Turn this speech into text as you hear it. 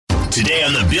Today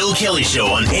on the Bill Kelly Show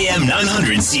on AM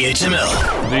 900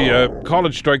 CHML. The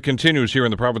college strike continues here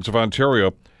in the province of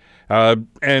Ontario.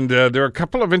 And there are a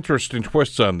couple of interesting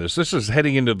twists on this. This is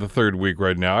heading into the third week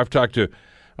right now. I've talked to,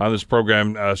 on this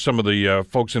program, some of the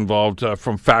folks involved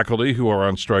from faculty who are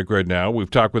on strike right now. We've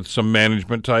talked with some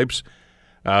management types.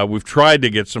 We've tried to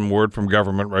get some word from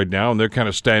government right now, and they're kind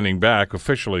of standing back,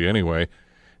 officially anyway,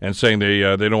 and saying they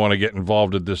don't want to get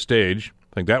involved at this stage.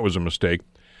 I think that was a mistake.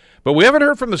 But we haven't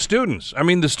heard from the students. I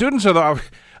mean, the students are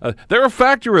they're a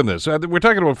factor in this. We're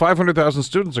talking about 500,000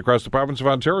 students across the province of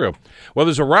Ontario. Well,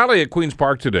 there's a rally at Queen's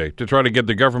Park today to try to get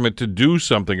the government to do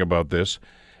something about this.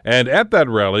 And at that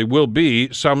rally will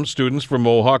be some students from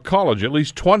Mohawk College. At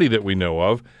least 20 that we know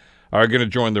of are going to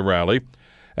join the rally.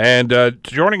 And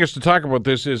joining us to talk about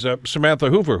this is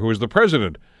Samantha Hoover, who is the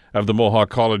president of the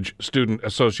Mohawk College Student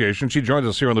Association. She joins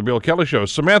us here on the Bill Kelly Show.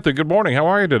 Samantha, good morning. How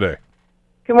are you today?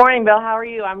 Good morning, Bill. How are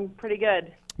you? I'm pretty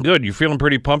good. Good. You feeling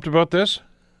pretty pumped about this?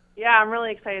 Yeah, I'm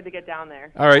really excited to get down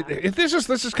there. All right. This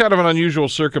is kind of an unusual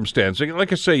circumstance.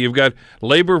 Like I say, you've got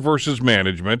labor versus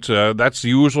management. That's the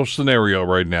usual scenario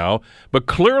right now. But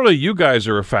clearly you guys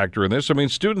are a factor in this. I mean,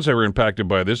 students are impacted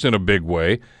by this in a big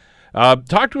way.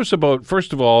 Talk to us about,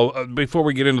 first of all, before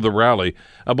we get into the rally,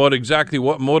 about exactly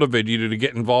what motivated you to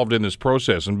get involved in this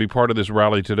process and be part of this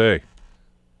rally today.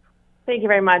 Thank you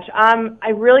very much. I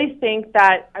really think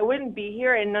that I wouldn't be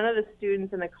here, and none of the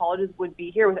students in the colleges would be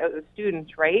here without the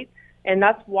students, right? And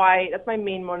that's my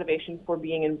main motivation for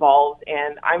being involved,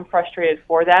 and I'm frustrated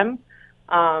for them.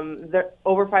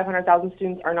 Over 500,000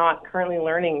 students are not currently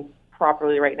learning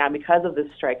properly right now because of this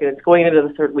strike, and it's going into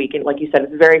the third week, and like you said,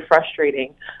 it's very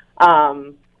frustrating.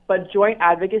 But joint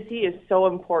advocacy is so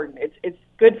important. It's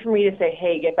good for me to say,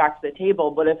 hey, get back to the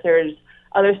table, but if there's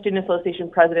other student association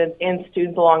presidents and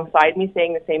students alongside me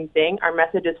saying the same thing, our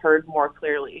message is heard more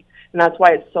clearly. And that's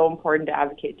why it's so important to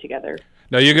advocate together.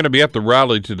 Now, you're going to be at the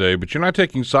rally today, but you're not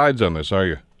taking sides on this, are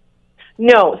you?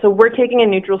 No. So we're taking a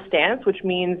neutral stance, which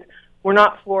means we're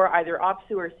not for either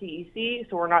OPSU or CEC,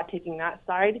 so we're not taking that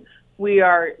side. We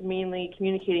are mainly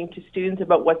communicating to students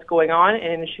about what's going on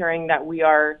and ensuring that we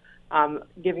are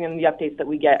giving them the updates that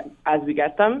we get as we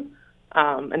get them.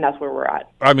 And that's where we're at.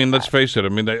 I mean, let's face it. I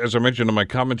mean, as I mentioned in my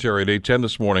commentary at 8:10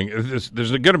 this morning, there's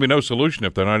going to be no solution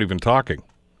if they're not even talking.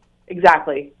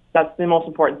 Exactly. That's the most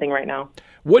important thing right now.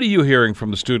 What are you hearing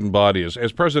from the student body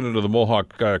as president of the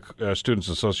Mohawk Students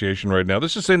Association right now?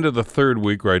 This is into the third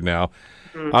week right now.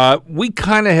 Mm-hmm. We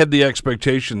kind of had the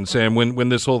expectation, Sam, when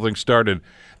this whole thing started,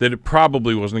 that it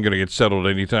probably wasn't going to get settled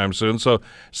anytime soon. So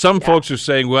some folks are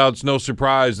saying, well, it's no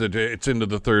surprise that it's into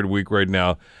the third week right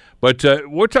now. But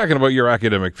we're talking about your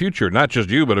academic future, not just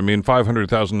you, but I mean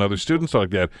 500,000 other students like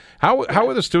that. How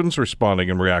are the students responding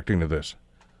and reacting to this?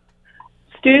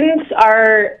 Students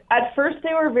are, at first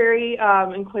they were very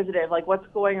inquisitive, like what's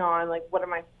going on, like what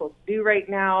am I supposed to do right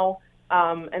now?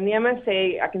 And the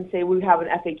MSA, I can say we have an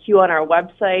FAQ on our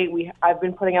website. I've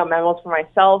been putting out memos for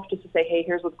myself just to say, hey,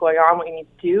 here's what's going on, what you need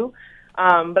to do.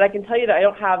 But I can tell you that I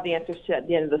don't have the answers to at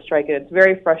the end of the strike, and it's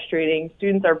very frustrating.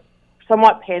 Students are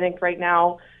somewhat panicked right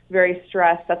now, very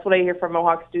stressed. That's what I hear from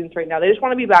Mohawk students right now. They just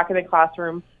want to be back in the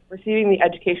classroom, receiving the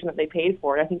education that they paid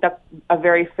for. And I think that's a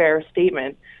very fair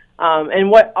statement. And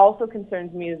what also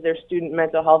concerns me is their student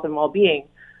mental health and well-being.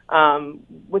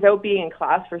 Without being in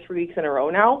class for 3 weeks in a row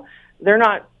now, they're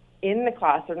not in the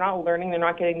class, they're not learning, they're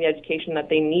not getting the education that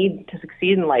they need to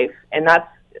succeed in life. And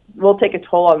that will take a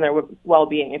toll on their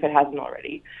well-being if it hasn't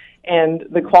already. And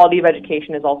the quality of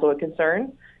education is also a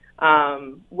concern.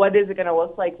 What is it going to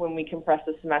look like when we compress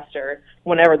the semester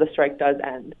whenever the strike does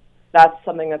end? That's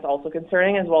something that's also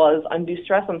concerning, as well as undue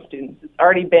stress on students. It's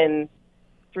already been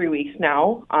 3 weeks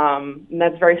now, and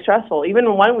that's very stressful.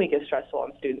 Even 1 week is stressful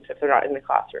on students if they're not in the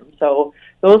classroom. So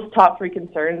those top three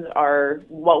concerns are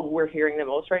what we're hearing the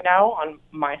most right now on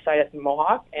my side at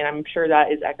Mohawk, and I'm sure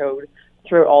that is echoed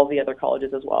through all the other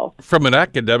colleges as well. From an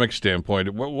academic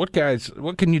standpoint, what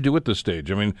can you do at this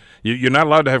stage? I mean, you're not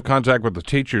allowed to have contact with the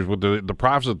teachers, with the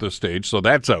profs at this stage, so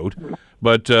that's out.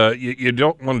 But you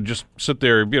don't want to just sit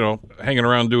there, hanging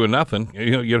around doing nothing.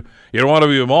 You don't want to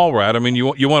be a mall rat. I mean, you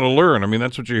want to learn. I mean,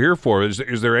 that's what you're here for.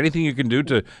 Is there anything you can do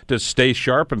to stay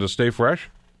sharp and to stay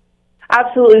fresh?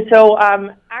 Absolutely. So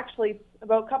actually,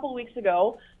 about a couple of weeks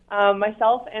ago,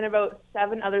 myself and about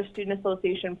 7 other student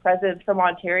association presidents from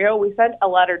Ontario, we sent a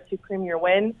letter to Premier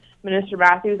Wynne, Minister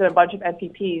Matthews, and a bunch of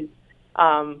MPPs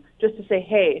just to say,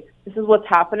 hey, this is what's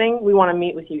happening. We want to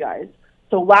meet with you guys.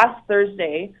 So last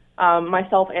Thursday,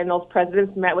 myself and those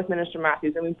presidents met with Minister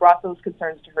Matthews, and we brought those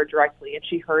concerns to her directly, and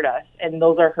she heard us, and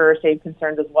those are her same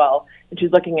concerns as well, and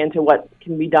she's looking into what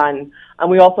can be done.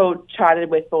 We also chatted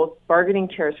with both bargaining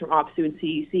chairs from OPSU and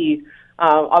CEC.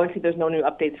 Obviously, there's no new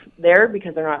updates there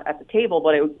because they're not at the table,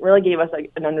 but it really gave us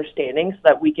an understanding so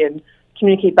that we can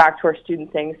communicate back to our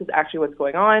students saying this is actually what's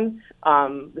going on,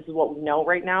 this is what we know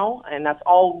right now, and that's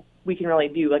all we can really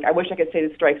do. I wish I could say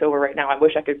the strike's over right now. I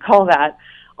wish I could call that,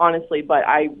 honestly, but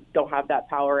I don't have that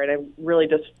power, and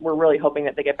we're really hoping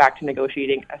that they get back to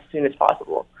negotiating as soon as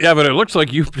possible. Yeah, but it looks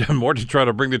like you've done more to try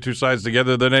to bring the two sides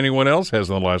together than anyone else has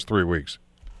in the last 3 weeks.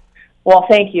 Well,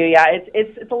 thank you. Yeah,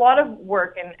 it's a lot of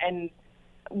work, and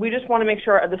we just want to make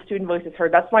sure the student voice is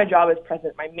heard. That's my job as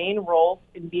president. My main role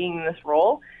in being in this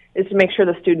role is to make sure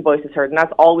the student voice is heard, and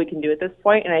that's all we can do at this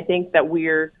point. And I think that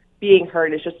we're being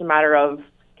heard. It's just a matter of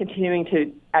continuing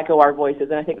to echo our voices,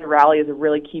 and I think the rally is a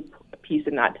really key piece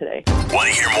in that today. Want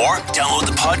to hear more? Download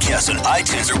the podcast on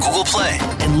iTunes or Google Play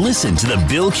and listen to The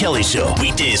Bill Kelly Show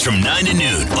weekdays from 9 to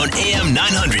noon on AM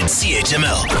 900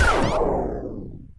 CHML.